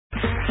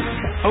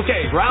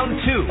Okay, round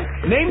two.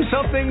 Name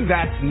something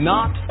that's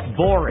not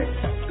boring.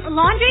 A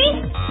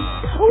laundry?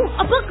 Ooh,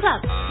 a book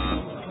club.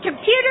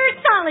 Computer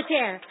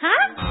solitaire,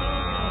 huh?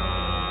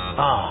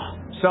 Ah,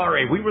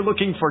 sorry, we were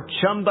looking for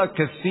Chumba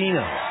Casino.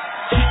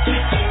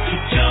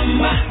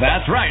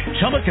 That's right.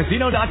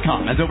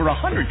 ChumbaCasino.com has over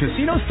 100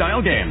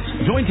 casino-style games.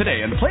 Join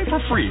today and play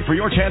for free for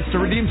your chance to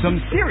redeem some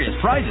serious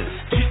prizes.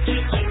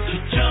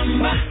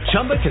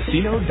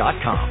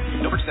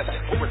 ChumbaCasino.com. No purchase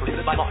necessary. Void where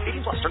prohibited by law.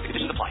 18+. Terms and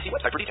conditions apply. See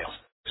website for details.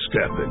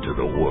 Step into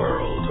the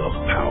world of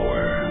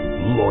power,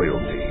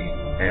 loyalty,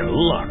 and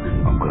luck.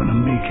 I'm gonna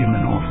make him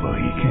an offer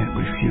he can't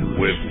refuse.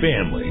 With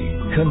family,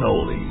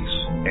 cannolis,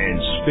 and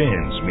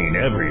spins mean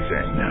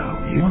everything.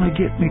 Now, you wanna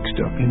get mixed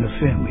up in the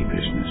family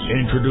business.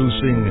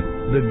 Introducing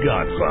The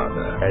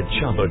Godfather at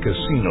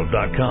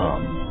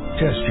ChumbaCasino.com.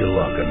 Test your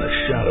luck in the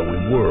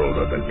shadowy world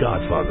of The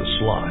Godfather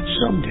slot.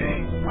 Someday,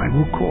 I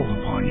will call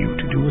upon you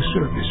to do a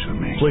service for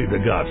me. Play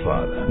The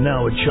Godfather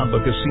now at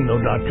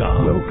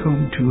ChumbaCasino.com.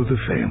 Welcome to the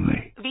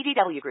family.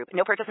 VGW Group.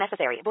 No purchase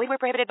necessary. Void where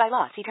prohibited by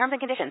law. See terms and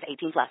conditions.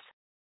 18+.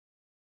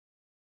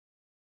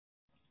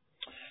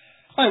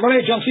 Hi,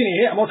 everybody, John Cena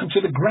here, and welcome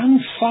to the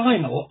grand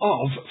final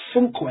of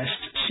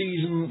FunkQuest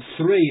Season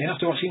 3. And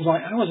after what seems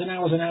like hours and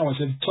hours and hours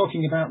of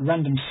talking about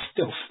random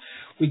stuff,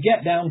 we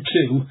get down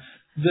to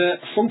the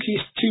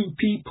funkiest two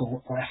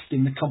people left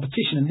in the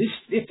competition. And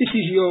if this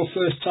is your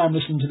first time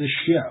listening to the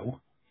show,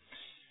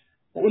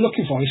 what we're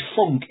looking for is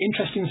funk,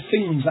 interesting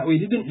things that we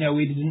didn't know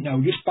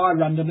just by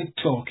randomly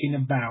talking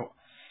about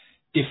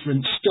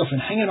different stuff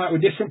and hanging out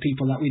with different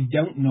people that we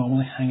don't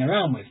normally hang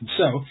around with. And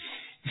so,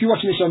 if you're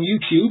watching this on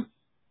YouTube,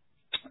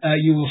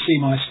 you will see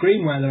my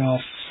screen where there are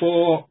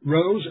 4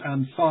 rows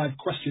and 5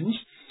 questions.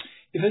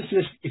 If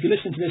you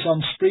listen to this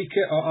on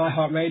Spreaker or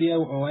iHeartRadio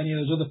or any of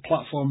those other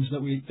platforms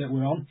that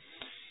we're on,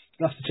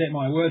 you'll have to take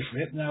my word for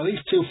it. Now, these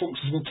 2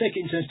 functions will take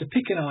it in turns to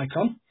pick an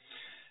icon,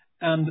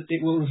 and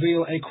it will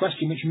reveal a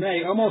question which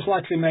may, or most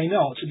likely may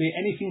not, be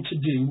anything to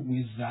do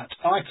with that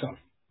icon.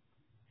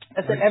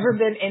 Has it ever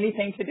been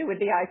anything to do with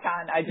the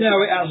icon?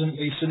 No, it hasn't,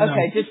 Lisa. No.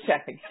 Okay, just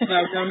checking.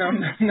 No,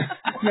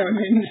 it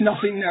means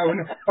nothing. No. All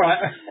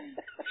right.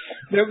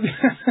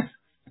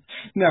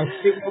 No,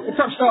 it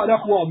perhaps started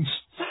off once.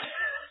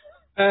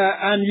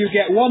 And you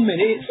get 1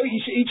 minute. So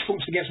each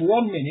function gets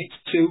 1 minute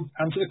to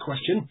answer the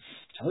question,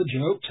 tell a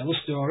joke, tell a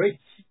story,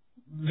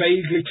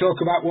 vaguely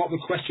talk about what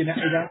the question is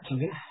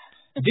answering,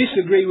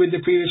 disagree with the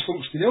previous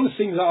function. The only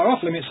things that are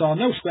off limits are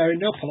no swearing,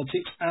 no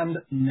politics, and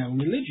no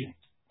religion.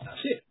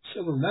 That's it.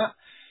 So other than that,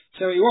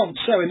 so you want.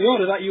 So in the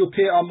order that you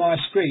appear on my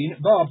screen,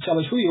 Barb, tell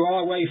us who you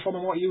are, where you're from,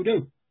 and what you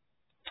do.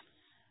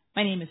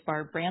 My name is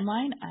Barb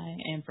Brandline. I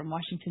am from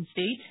Washington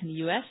State in the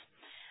U.S.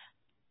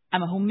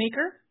 I'm a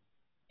homemaker,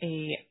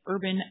 a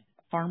urban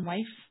farm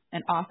wife,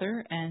 an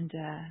author, and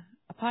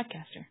a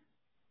podcaster.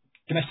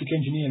 Domestic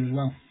engineer as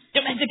well.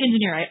 Domestic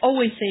engineer. I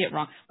always say it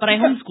wrong, but I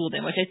homeschooled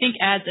him, which I think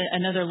adds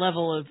another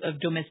level of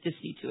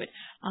domesticity to it.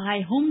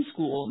 I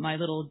homeschool my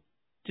little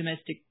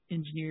domestic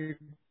engineer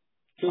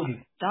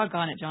children.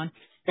 Doggone it, John.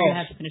 You're going to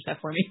have to finish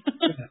that for me.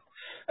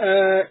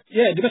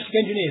 Domestic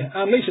engineer.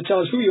 And Lisa, tell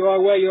us who you are,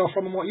 where you're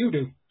from, and what you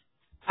do.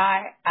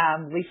 Hi,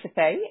 I'm Lisa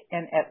Fay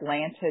in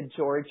Atlanta,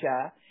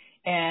 Georgia,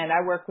 and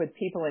I work with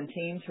people and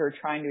teams who are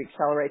trying to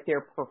accelerate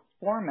their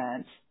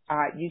performance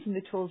using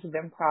the tools of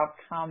improv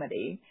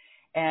comedy,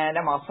 and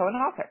I'm also an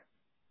author.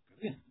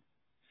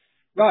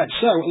 Right,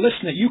 so,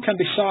 listener, you can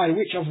decide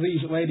which of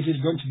these ladies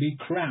is going to be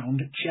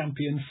crowned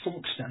champion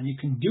funkster, and you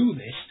can do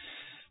this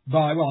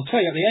by, well, I'll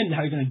tell you at the end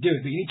how you're going to do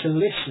it, but you need to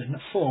listen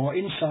for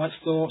insights,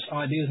 thoughts,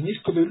 ideas, and these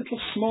could be little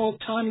small,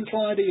 tiny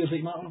little ideas that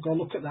you might want to go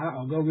look at that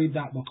or go read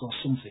that book or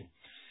something.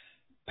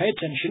 Pay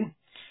attention,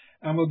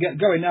 and we'll get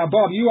going. Now,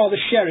 Bob, you are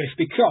the sheriff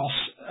because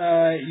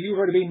you've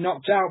already been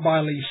knocked out by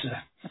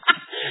Lisa.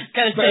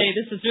 Gotta say,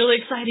 this is really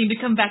exciting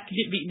to come back to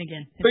get beaten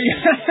again.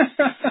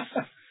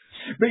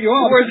 But you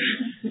are,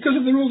 because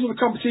of the rules of the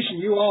competition,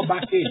 you are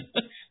back in.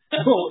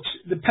 But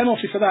the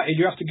penalty for that is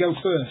you have to go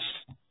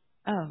first.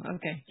 Oh,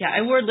 okay. Yeah,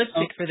 I wore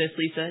lipstick for this,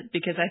 Lisa,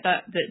 because I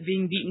thought that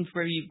being beaten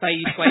by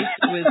you twice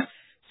was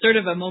sort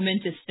of a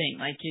momentous thing.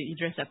 Like, you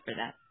dress up for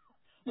that.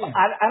 Yeah.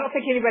 I don't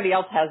think anybody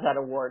else has that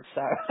award,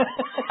 so.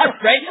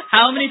 Right?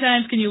 How many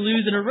times can you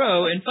lose in a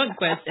row in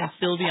FunkQuest and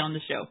still be on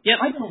the show? Yep.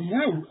 I don't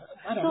know.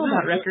 It's all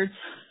about records.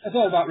 It's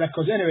all about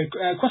records. Anyway,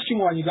 question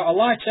 1. You got a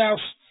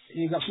lighthouse,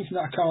 you got something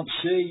that I can't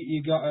see,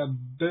 you got a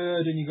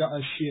bird, and you got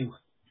a shoe.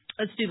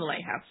 Let's do the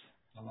lighthouse.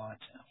 The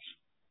lighthouse.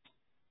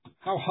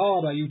 How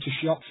hard are you to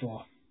shop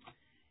for?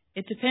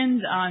 It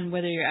depends on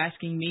whether you're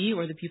asking me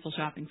or the people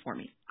shopping for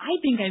me. I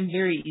think I'm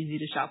very easy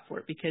to shop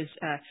for because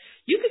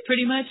you could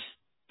pretty much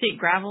take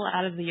gravel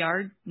out of the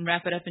yard and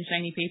wrap it up in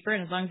shiny paper,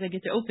 and as long as I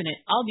get to open it,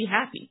 I'll be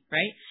happy,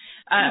 right?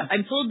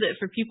 I'm told that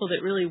for people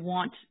that really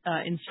want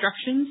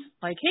instructions,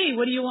 like, hey,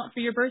 what do you want for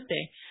your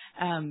birthday,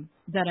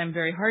 that I'm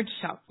very hard to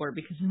shop for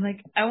because I'm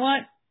like, I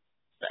want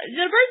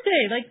a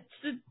birthday, like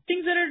the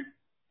things that are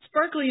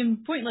sparkly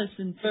and pointless,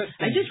 and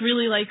I just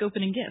really like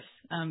opening gifts.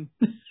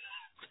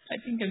 I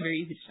think I'm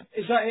very easy to shop.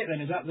 Is that it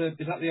then? Is that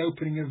the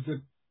opening of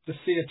the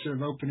theatre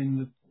of opening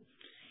the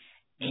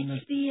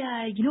It's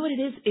you know what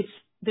it is?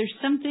 There's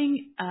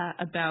something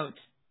about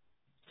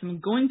someone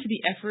going to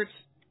the effort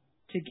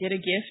to get a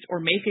gift or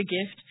make a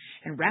gift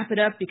and wrap it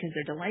up because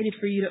they're delighted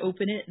for you to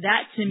open it.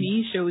 That to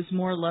me shows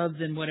more love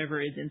than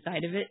whatever is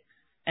inside of it.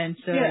 And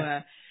so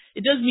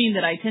it does mean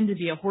that I tend to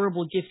be a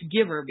horrible gift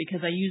giver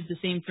because I use the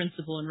same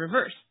principle in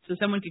reverse. So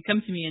someone could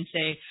come to me and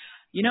say,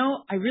 you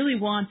know, I really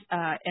want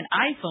an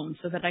iPhone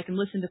so that I can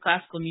listen to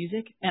classical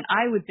music. And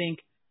I would think,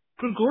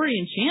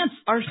 Gregorian chants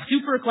are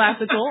super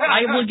classical.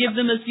 I will give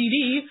them a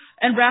CD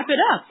and wrap it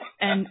up.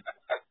 And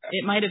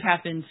it might have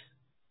happened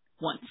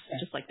once,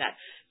 just like that.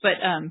 But,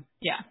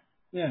 yeah.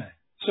 Yeah.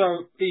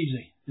 So,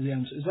 easy is the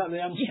answer. Is that the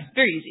answer? Yeah,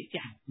 very easy,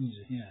 yeah.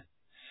 Easy,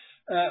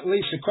 yeah.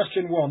 Lisa,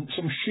 question 1.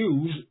 Some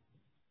shoes,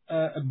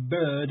 a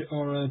bird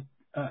or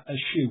a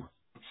shoe?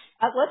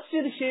 Let's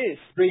do the shoes.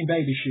 Green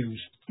Baby shoes.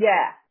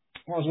 Yeah.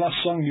 What was the last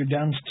song you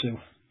danced to?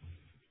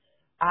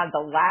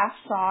 The last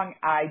song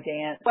I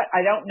danced, but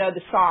I don't know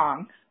the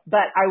song,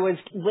 but I was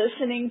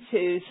listening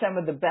to some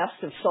of the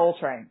best of Soul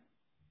Train.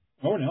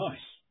 Oh, nice.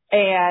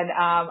 And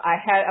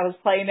I was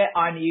playing it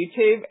on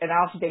YouTube, and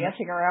I was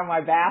dancing around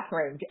my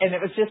bathroom, and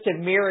it was just a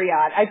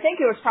myriad. I think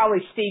it was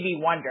probably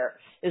Stevie Wonder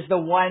is the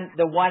one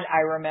I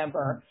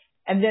remember,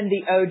 and then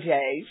the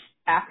OJs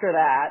after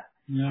that.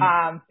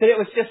 Yeah. But it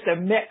was just a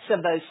mix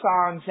of those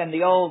songs and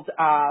the old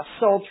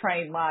Soul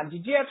Train line.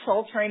 Did you have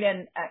Soul Train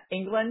in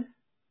England?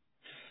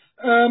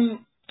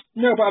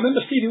 No, but I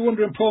remember Stevie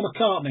Wonder and Paul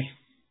McCartney.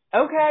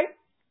 Okay.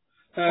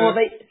 Well,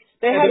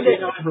 they had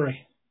this.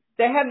 Ivory.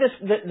 They have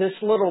this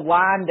little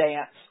line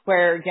dance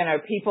where, you know,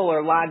 people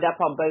are lined up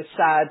on both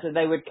sides and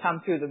they would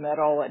come through the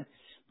middle and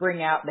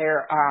bring out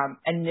their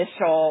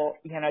initial,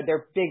 you know,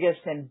 their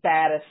biggest and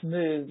baddest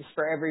moves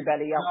for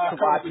everybody else to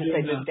watch as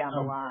they move down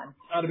the line.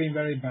 That'd have been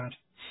very bad.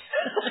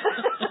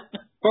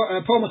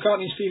 But, Paul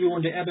McCartney and Stevie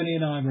Wonder, Ebony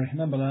and Ivory.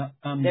 Remember that?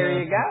 And,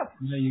 there you go.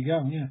 There you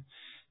go, yeah.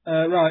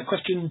 Right,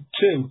 question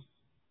 2.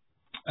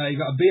 You've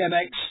got a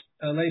BMX,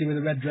 a lady with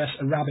a red dress,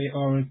 a rabbit,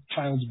 or a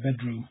child's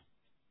bedroom.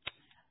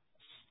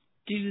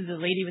 Do the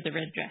lady with the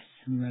red dress.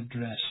 Red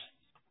dress.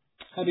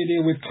 How do you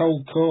deal with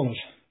cold callers?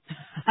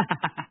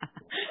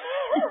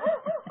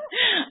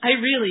 I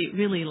really,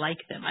 really like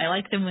them. I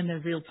like them when they're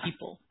real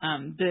people.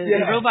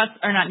 The robots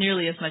are not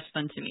nearly as much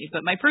fun to me,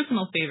 but my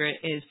personal favorite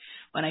is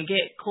when I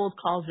get cold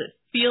calls that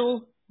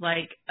feel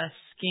like a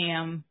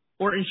scam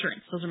or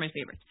insurance. Those are my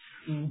favorites.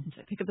 So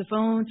I pick up the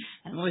phone,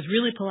 and I'm always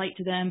really polite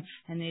to them,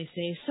 and they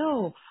say,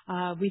 so,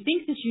 we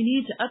think that you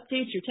need to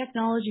update your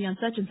technology on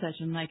such and such.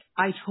 I'm like,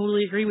 I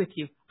totally agree with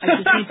you. I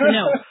just need to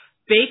know,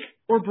 bake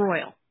or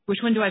broil?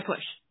 Which one do I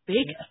push?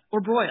 Bake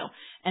or broil?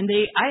 And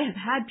I have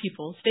had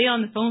people stay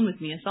on the phone with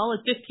me a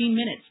solid 15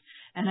 minutes,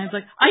 and I was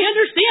like, I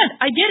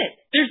understand, I get it.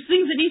 There's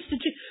things that needs to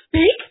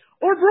bake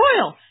or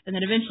broil? And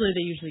then eventually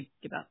they usually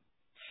give up.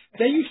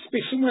 There used to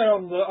be somewhere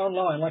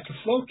online like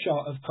a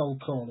flowchart of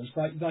cold callers,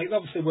 like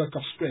obviously work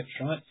off scripts,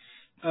 right?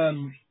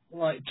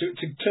 Like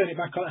to turn it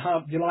back on, how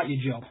do you like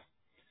your job?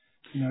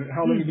 You know,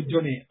 how long have you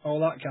done it?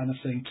 All that kind of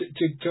thing.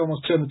 To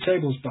almost turn the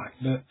tables back.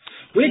 But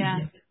we're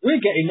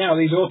getting now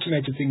these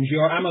automated things.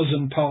 Your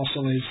Amazon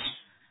parcel is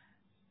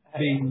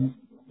being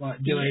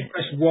like delayed.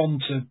 Press 1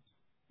 to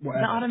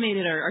whatever. The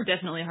automated are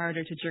definitely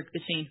harder to jerk the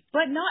chain,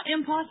 but not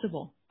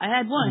impossible. I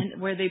had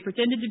one where they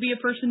pretended to be a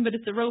person, but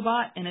it's a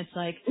robot, and it's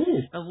like,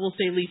 we'll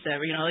say Lisa,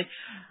 you know, like,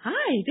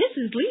 hi, this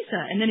is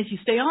Lisa. And then if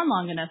you stay on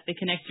long enough, they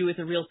connect you with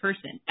a real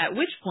person, at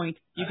which point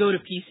you go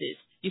to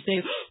pieces. You say,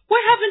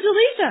 what happened to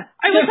Lisa?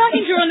 I was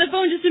talking to her on the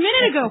phone just a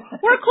minute ago.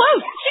 We're close.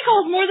 She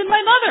calls more than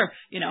my mother.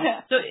 You know,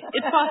 so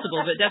it's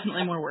possible, but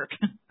definitely more work.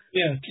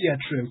 Yeah,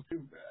 true.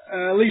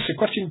 Lisa,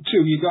 question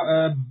 2. You got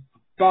a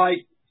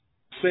bike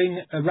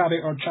thing, a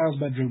rabbit, or a child's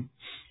bedroom?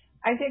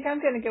 I think I'm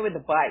going to go with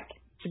the bike.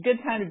 It's a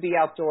good time to be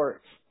outdoors.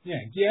 Yeah,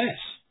 yes.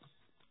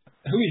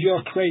 Who is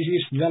your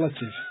craziest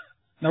relative?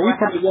 Now, we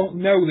probably won't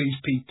know these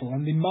people,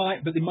 and they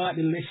might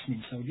be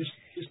listening, so just...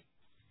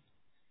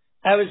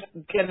 I was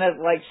going to,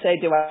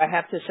 say, do I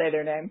have to say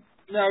their name?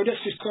 No,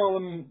 let's just call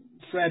them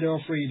Fred or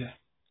Frida.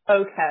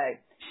 Okay.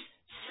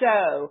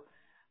 So,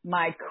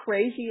 my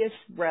craziest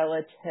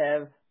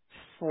relative,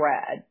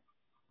 Fred.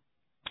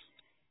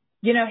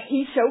 You know,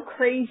 he's so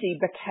crazy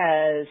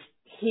because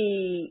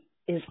he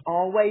is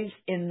always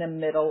in the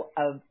middle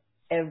of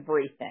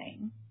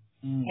everything.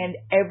 And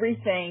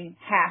everything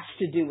has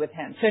to do with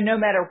him. So no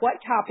matter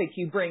what topic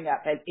you bring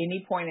up at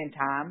any point in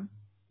time,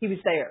 he was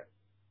there.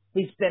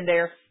 He's been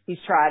there. He's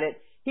tried it.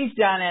 He's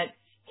done it.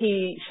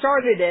 He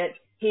started it.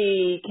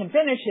 He can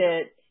finish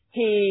it.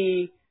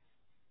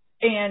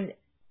 And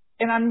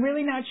I'm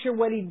really not sure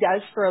what he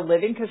does for a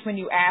living, because when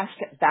you ask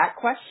that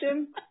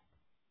question,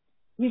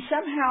 you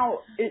somehow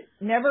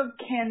never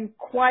can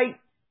quite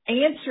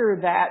answer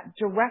that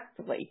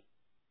directly.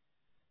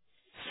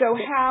 So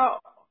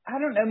I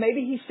don't know,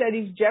 maybe he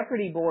studies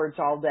Jeopardy boards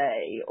all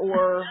day,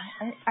 or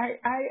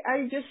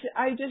I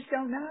just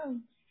don't know.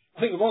 I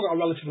think we've all got a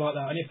relative like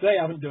that, and if they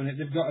haven't done it,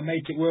 they've got a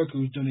mate at work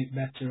who's done it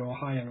better or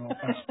higher or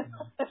faster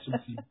or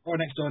something, or a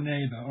next door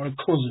neighbour or a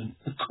cousin.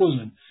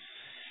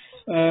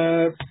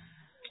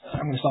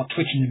 I'm going to start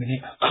twitching in a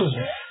minute.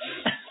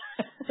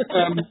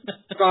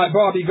 Right,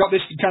 Bob, you got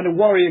this kind of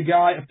warrior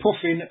guy, a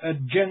puffin, a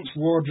gent's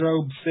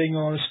wardrobe thing,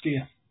 or a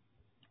skier?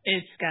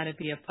 It's got to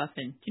be a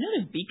puffin. Do you know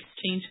that beaks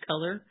change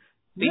color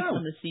based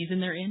on the season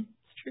they're in?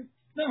 It's true.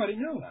 No, I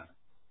didn't know that.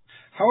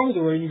 How old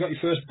were you when you got your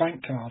first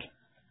bank card?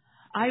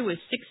 I was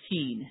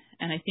 16,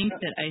 and I think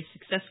that I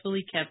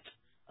successfully kept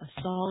a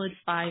solid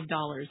 $5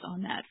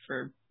 on that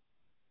for,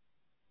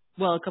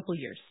 a couple of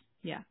years.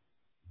 Yeah.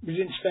 You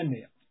didn't spend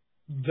it?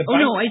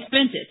 No, I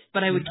spent it,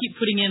 but I would keep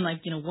putting in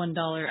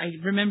 $1. I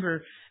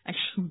remember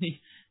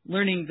actually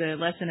learning the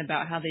lesson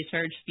about how they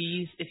charge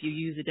fees if you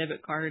use a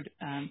debit card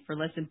for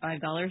less than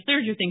 $5.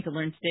 There's your thing to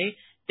learn today.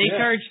 They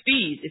charge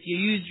fees if you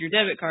use your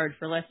debit card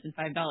for less than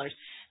 $5.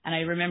 And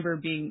I remember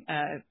being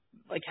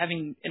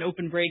having an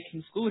open break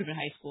in school, would have been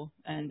high school,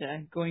 and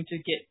going to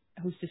get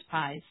Hostess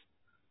pies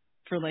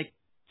for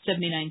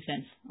 79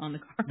 cents on the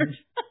card,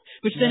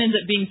 which then ends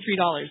up being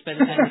 $3 by the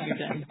time you're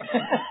done.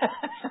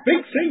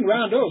 Big thing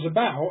round us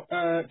about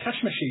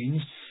cash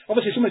machines.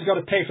 Obviously, somebody's got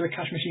to pay for the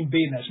cash machine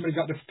being there. Somebody's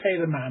got to pay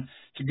the man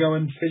to go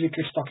and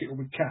physically stock it up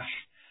with cash,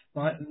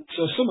 right?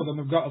 So some of them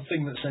have got a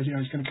thing that says,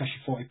 it's going to cost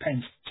you 40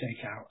 pence to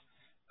take out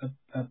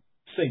a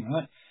thing,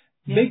 right?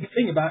 Yeah. Big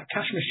thing about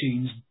cash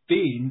machines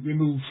being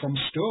removed from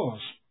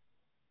stores.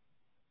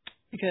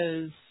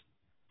 Because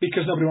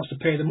nobody wants to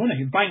pay the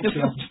money. Banks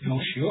are obviously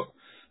all shut.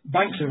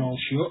 Banks are all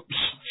shut.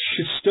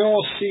 Should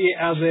stores see it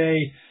as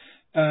a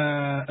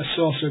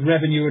source of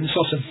revenue and a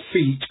source of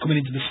feet coming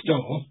into the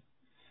store?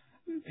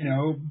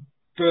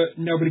 But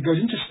nobody goes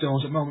into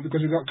stores at the moment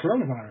because we've got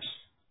coronavirus.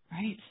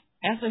 Right.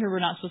 I also heard we're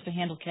not supposed to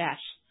handle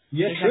cash.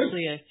 Yeah, true.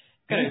 Actually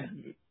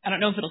I don't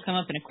know if it'll come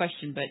up in a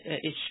question, but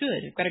it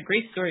should. I've got a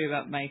great story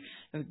about my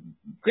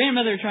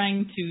grandmother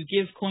trying to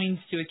give coins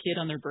to a kid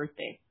on their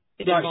birthday.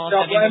 It involved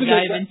having to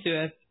dive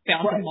into a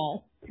fountain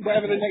mall.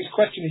 Whatever the next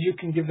question is, you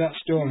can give that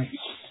story.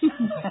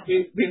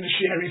 Being the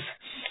sheriff.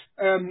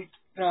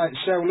 Right,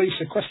 so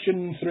Lisa,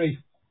 question 3.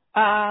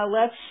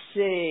 Let's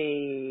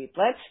see.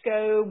 Let's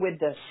go with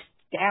the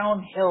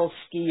downhill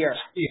skier.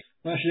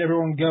 Where should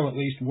everyone go at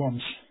least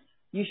once?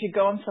 You should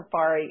go on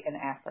safari in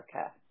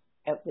Africa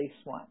at least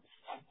once.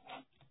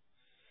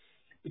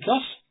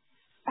 Because?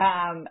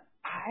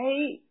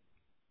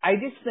 I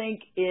just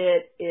think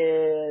it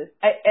is,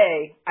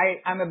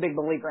 I'm a big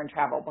believer in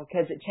travel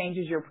because it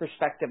changes your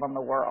perspective on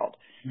the world.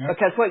 Yep.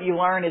 Because what you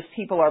learn is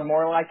people are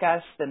more like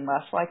us than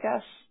less like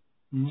us.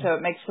 Mm-hmm. So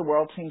it makes the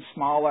world seem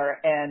smaller,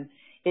 and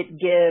it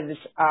gives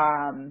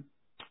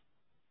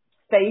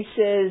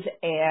faces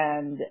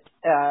and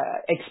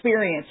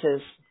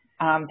experiences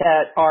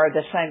that are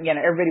the same.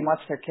 Everybody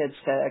wants their kids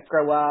to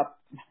grow up,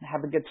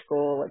 have a good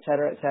school, et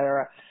cetera, et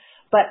cetera.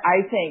 But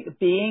I think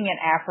being in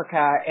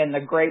Africa in the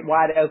great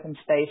wide open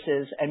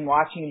spaces and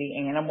watching the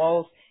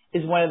animals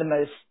is one of the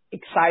most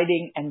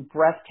exciting and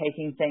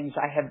breathtaking things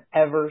I have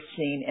ever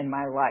seen in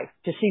my life.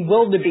 To see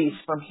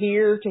wildebeest from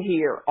here to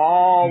here,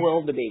 all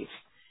wildebeest,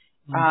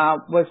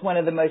 was one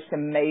of the most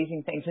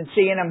amazing things. And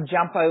seeing them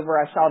jump over,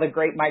 I saw the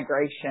Great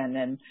Migration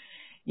and,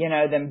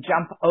 them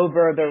jump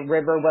over the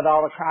river with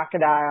all the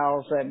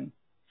crocodiles, and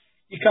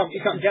you can't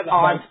get that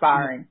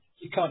awe-inspiring.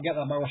 You can't get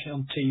that by watching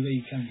on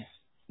TV, can you?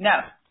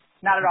 No.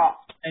 Not at all.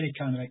 Any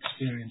kind of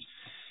experience.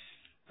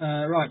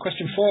 Right,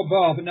 question 4,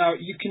 Bob. Now,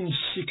 you can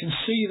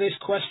see this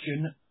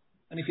question,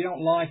 and if you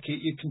don't like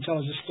it, you can tell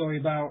us a story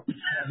about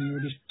whatever you were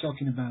just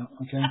talking about,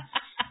 okay?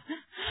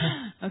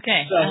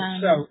 Okay.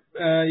 So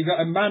you got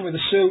a man with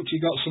a suit,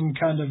 you got some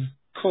kind of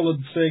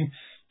coloured thing,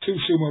 2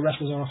 sumo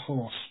wrestlers or a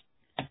horse.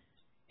 I'm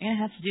going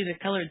to have to do the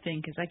coloured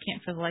thing because I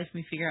can't for the life of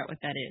me figure out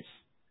what that is.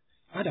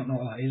 I don't know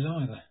what that is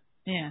either.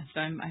 Yeah, so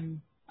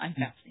I'm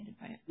fascinated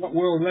by it. What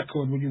world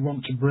record would you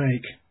want to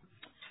break?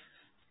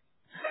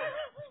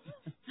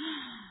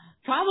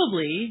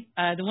 Probably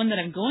the one that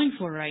I'm going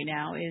for right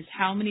now is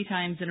how many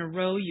times in a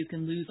row you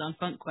can lose on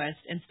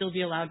FunkQuest and still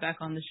be allowed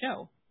back on the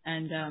show.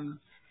 And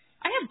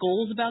I have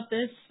goals about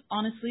this,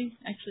 honestly,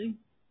 actually.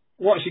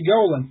 What's your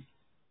goal then?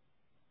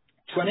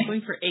 20? I'm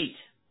going for 8.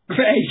 For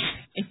 8?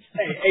 8.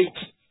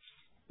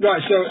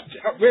 Right, so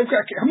can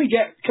we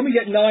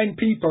get 9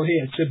 people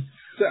here to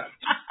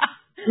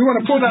we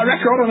want to put that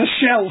record on a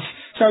shelf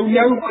so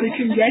nobody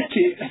can get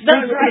it.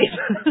 That's right.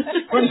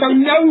 So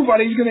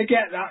nobody's going to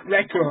get that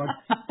record.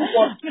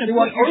 We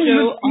want your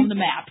show on the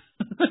map.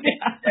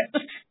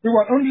 We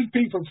want 100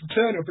 people to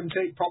turn up and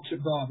take pops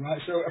at Bob, right?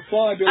 So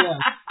apply below.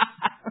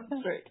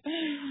 That's right.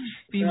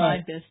 Be my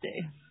best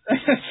day.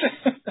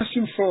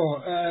 Question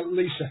 4,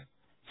 Lisa.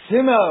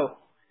 Sumo.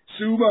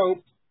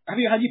 Have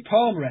you had your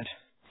palm read?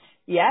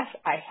 Yes,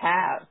 I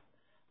have.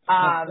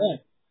 I've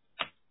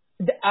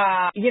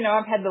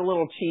had the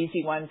little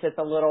cheesy ones at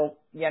the little,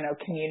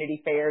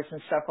 community fairs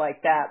and stuff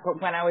like that. But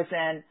when I was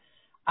in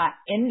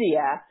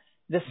India,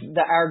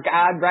 our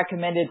guide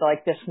recommended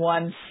this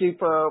one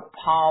super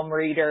palm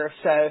reader.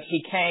 So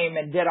he came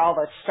and did all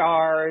the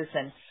stars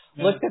and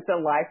looked at the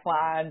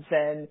lifelines,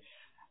 and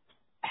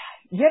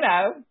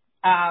I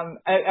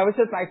was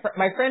with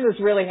my friend was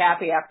really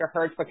happy after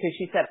hers because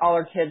she said all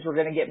her kids were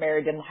going to get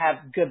married and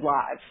have good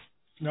lives.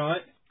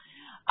 Right.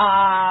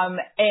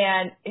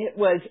 And it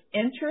was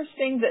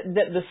interesting that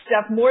the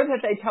stuff more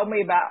that they told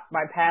me about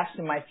my past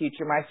and my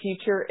future. My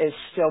future is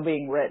still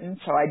being written,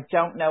 so I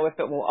don't know if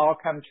it will all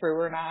come true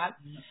or not.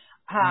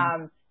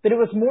 But it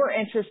was more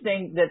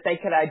interesting that they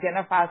could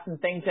identify some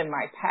things in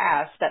my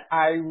past that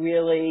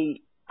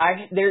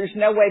there's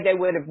no way they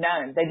would have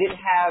known. They didn't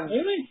have.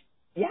 Really?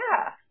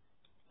 Yeah.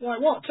 Like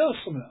what? Tell us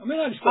something. I mean,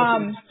 I just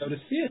go to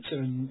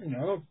theatre and,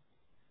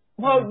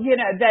 Well,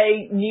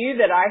 they knew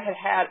that I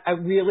had a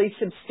really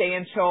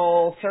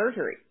substantial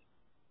surgery.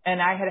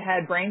 And I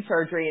had brain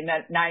surgery in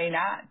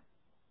 99.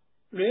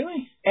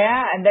 Really?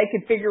 Yeah, and they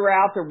could figure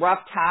out the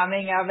rough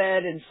timing of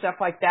it and stuff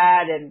like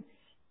that. And,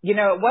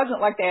 it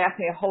wasn't like they asked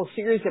me a whole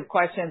series of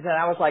questions and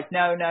I was like,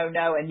 no.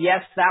 And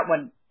yes, that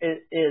one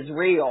is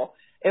real.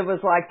 It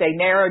was like they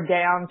narrowed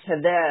down to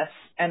this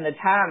and the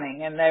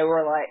timing, and they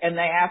were like, and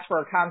they asked for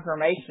a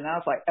confirmation. I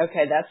was like,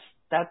 okay,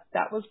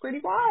 that was pretty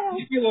wild.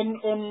 You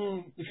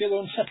feel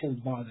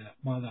unsettled by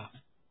that?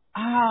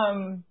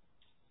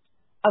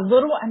 A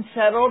little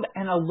unsettled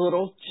and a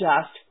little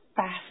just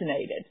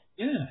fascinated.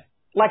 Yeah.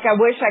 Like I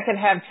wish I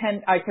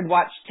could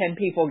watch 10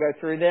 people go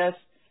through this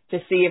to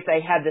see if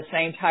they had the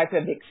same type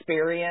of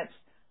experience.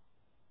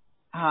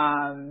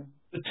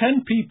 The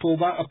 10 people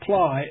that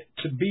apply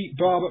to beat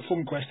Barb at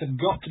FunQuest have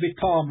got to be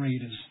palm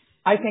readers.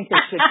 I think they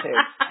should too.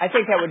 I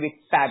think that would be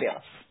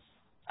fabulous.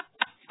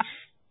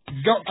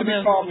 Got to be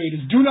palm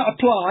readers. Do not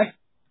apply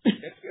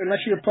unless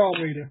you're a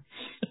palm reader.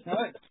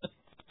 Right?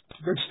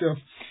 Good stuff.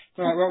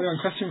 Right, well, we're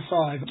on question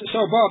 5.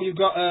 So, Bob, you've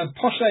got a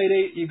posh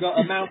lady, you've got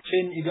a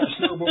mountain, you've got a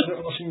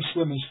snowboarder, or some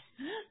swimmers.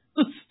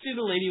 Let's do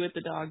the lady with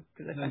the dog,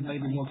 because I find that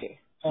funny.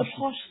 The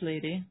posh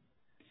lady.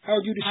 How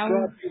would you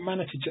describe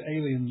humanity to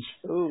aliens?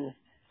 Ooh.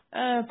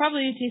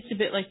 Probably it tastes a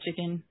bit like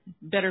chicken,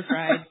 better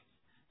fried.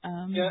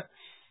 Yeah.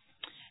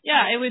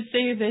 Yeah, I would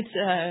say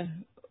that,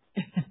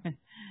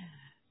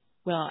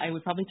 well, I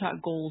would probably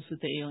talk goals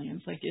with the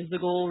aliens. Like, is the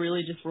goal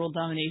really just world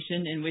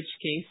domination? In which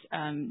case,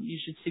 you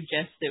should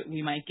suggest that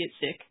we might get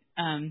sick.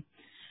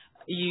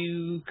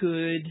 You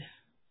could,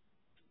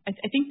 I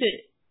think that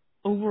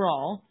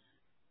overall,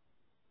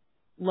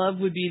 love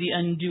would be the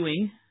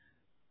undoing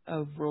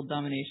of world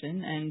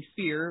domination, and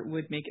fear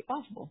would make it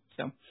possible.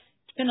 So,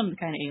 depend on the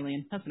kind of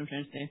alien. That's what I'm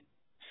trying to say.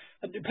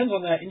 It depends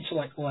on their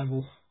intellect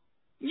level.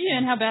 Yeah,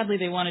 and how badly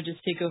they want to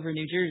just take over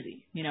New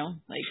Jersey,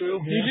 Like, true,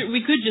 yeah.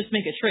 We could just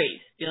make a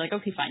trade. Be like,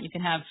 okay, fine, you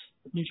can have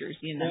New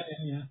Jersey, and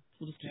yeah.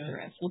 We'll just keep the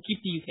rest. We'll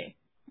keep the UK.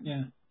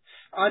 Yeah.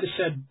 I'd have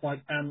said,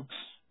 like, ants.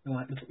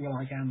 We're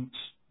like ants.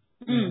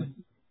 Mm.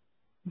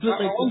 But,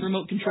 like, with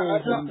remote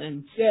controls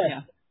and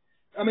yeah.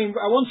 I mean,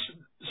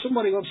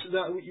 somebody wants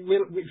that,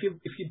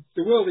 if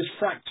the world is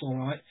fractal,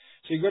 right?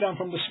 So you go down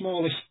from the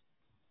smallest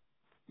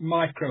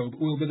microbe,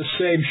 will be the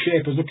same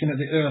shape as looking at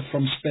the Earth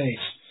from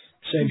space.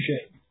 Same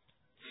shape.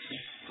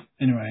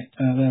 Anyway,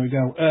 there we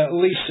go.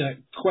 Lisa,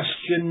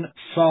 question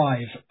 5.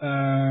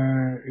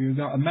 You've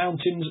got a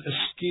mountains, a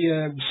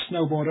skier,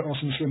 snowboarder, or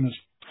some swimmers.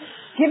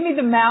 Give me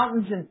the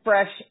mountains and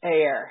fresh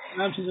air.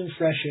 Mountains and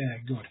fresh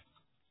air, good.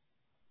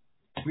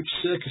 Which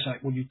circus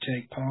act would you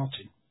take part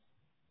in?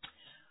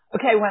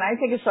 Okay, when I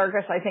think of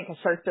circus, I think of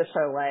Cirque du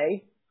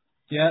Soleil.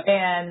 Yeah.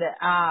 And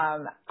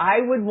I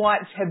would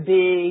want to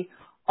be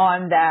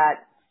on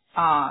that,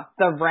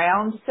 the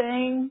round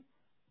thing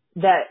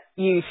that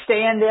you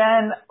stand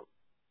in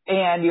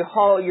and you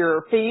hold,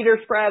 your feet are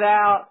spread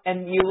out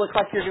and you look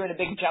like you're doing a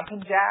big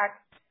jumping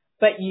jack,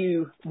 but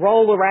you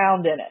roll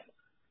around in it.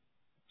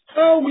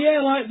 Oh,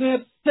 yeah, like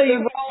the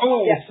thing.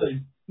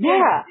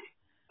 Yeah.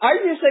 I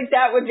just think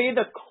that would be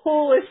the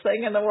coolest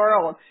thing in the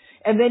world.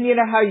 And then you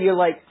know how you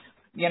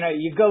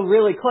you go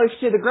really close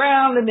to the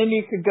ground and then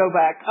you could go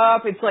back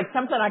up. It's like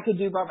something I could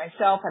do by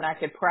myself and I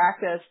could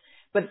practice,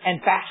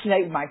 and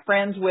fascinate my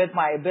friends with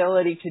my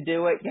ability to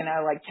do it,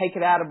 like take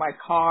it out of my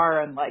car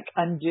and like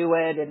undo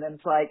it. And then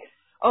it's like,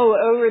 oh,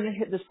 over in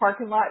this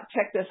parking lot,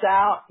 check this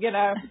out.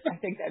 I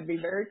think that'd be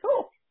very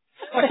cool.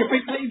 Like a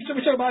big, so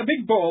we're talking about a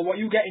big ball, what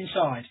you get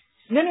inside.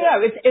 No.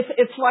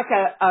 It's like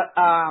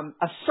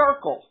a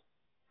circle.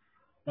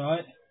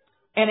 Right.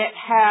 And it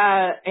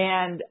has,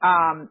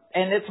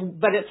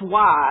 but it's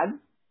wide.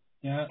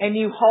 Yeah. And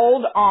you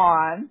hold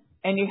on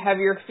and you have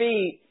your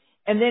feet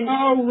and then.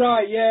 Oh,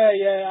 right.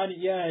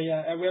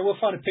 Yeah. We'll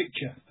find a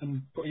picture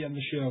and put you on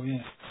the show.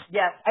 Yeah.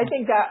 Yes. I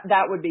think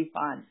that would be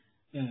fun.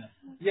 Yeah.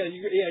 Yeah.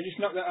 Just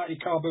knock that out of your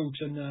car boot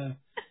and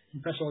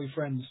impress all your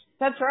friends.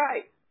 That's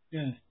right.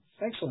 Yeah.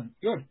 Excellent.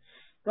 Good.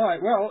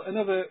 Right, well,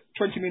 another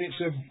 20 minutes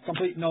of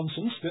complete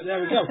nonsense, but there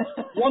we go.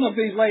 One of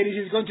these ladies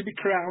is going to be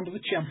crowned the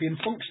champion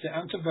Funkster,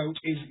 and to vote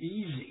is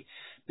easy.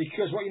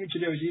 Because what you need to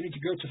do is you need to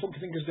go to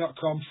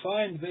funkythinkers.com,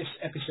 find this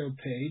episode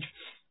page,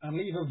 and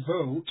leave a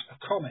vote, a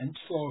comment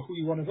for who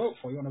you want to vote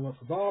for. You want to vote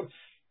for Bob,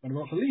 you want to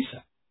vote for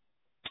Lisa,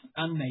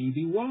 and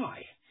maybe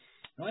why.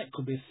 Right, it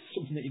could be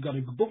something that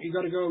a book you've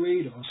got to go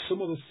read, or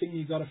some other thing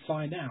you've got to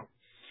find out.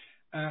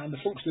 And the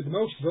Funkster with the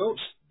most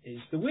votes is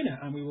the winner,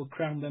 and we will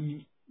crown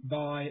them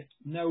by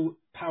no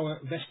power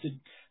vested,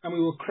 and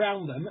we will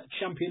crown them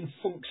champion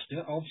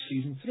Funkster of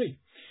season 3.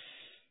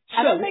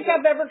 I don't think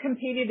I've ever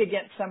competed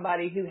against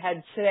somebody who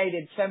had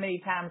stated so many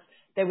times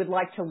they would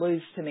like to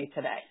lose to me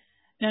today.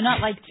 No,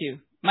 not like to.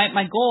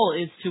 My goal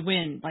is to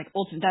win. Like,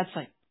 ultimate, that's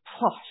like,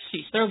 oh,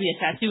 sheesh, there'll be a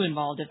tattoo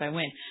involved if I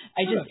win.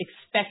 I just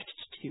expect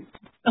to.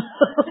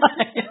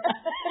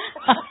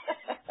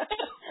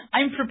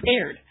 I'm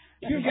prepared.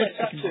 If you get a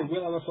tattoo,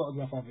 we'll have a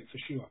photograph of it for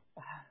sure.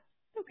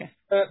 Okay.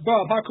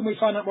 Bob, how can we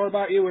find out more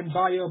about you and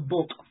buy your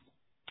book?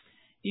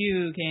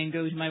 You can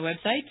go to my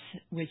website,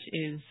 which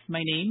is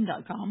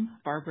myname.com,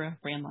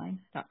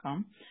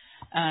 barbarabrandline.com.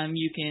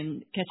 You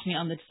can catch me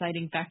on the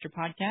Deciding Factor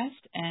podcast,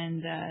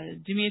 and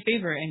do me a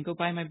favor and go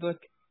buy my book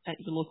at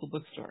your local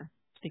bookstore.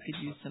 They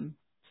could use some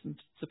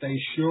support. They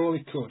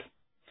surely could.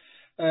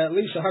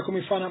 Lisa, how can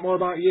we find out more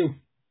about you?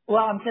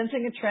 Well, I'm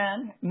sensing a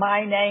trend.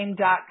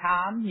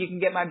 myname.com. You can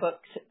get my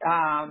books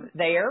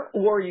there,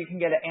 or you can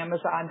get it at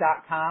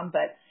Amazon.com.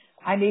 But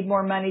I need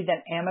more money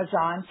than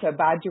Amazon, so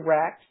buy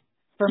direct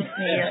from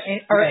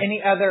me or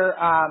any other,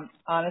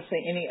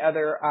 honestly, any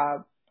other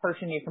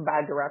person you can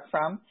buy direct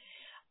from.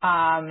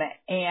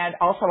 And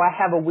also I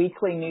have a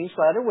weekly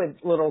newsletter with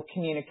little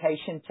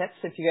communication tips.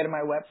 If you go to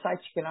my website,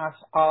 you can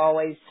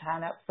always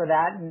sign up for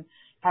that and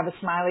have a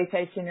smiley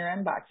face in your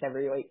inbox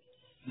every week.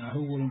 Now,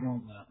 who wouldn't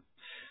want that?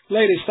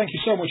 Ladies, thank you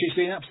so much. It's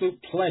been an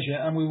absolute pleasure,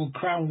 and we will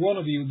crown one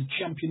of you the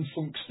champion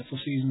funkster for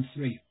season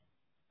 3.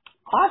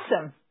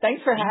 Awesome.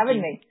 Thanks for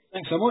having me.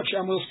 Thanks so much,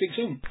 and we'll speak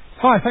soon.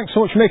 Hi, thanks so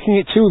much for making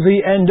it to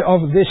the end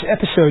of this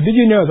episode. Did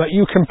you know that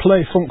you can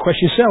play FunkQuest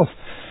yourself?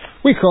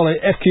 We call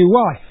it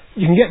FQY.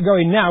 You can get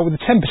going now with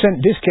a 10%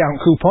 discount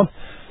coupon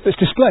that's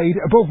displayed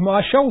above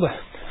my shoulder.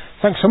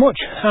 Thanks so much,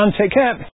 and take care.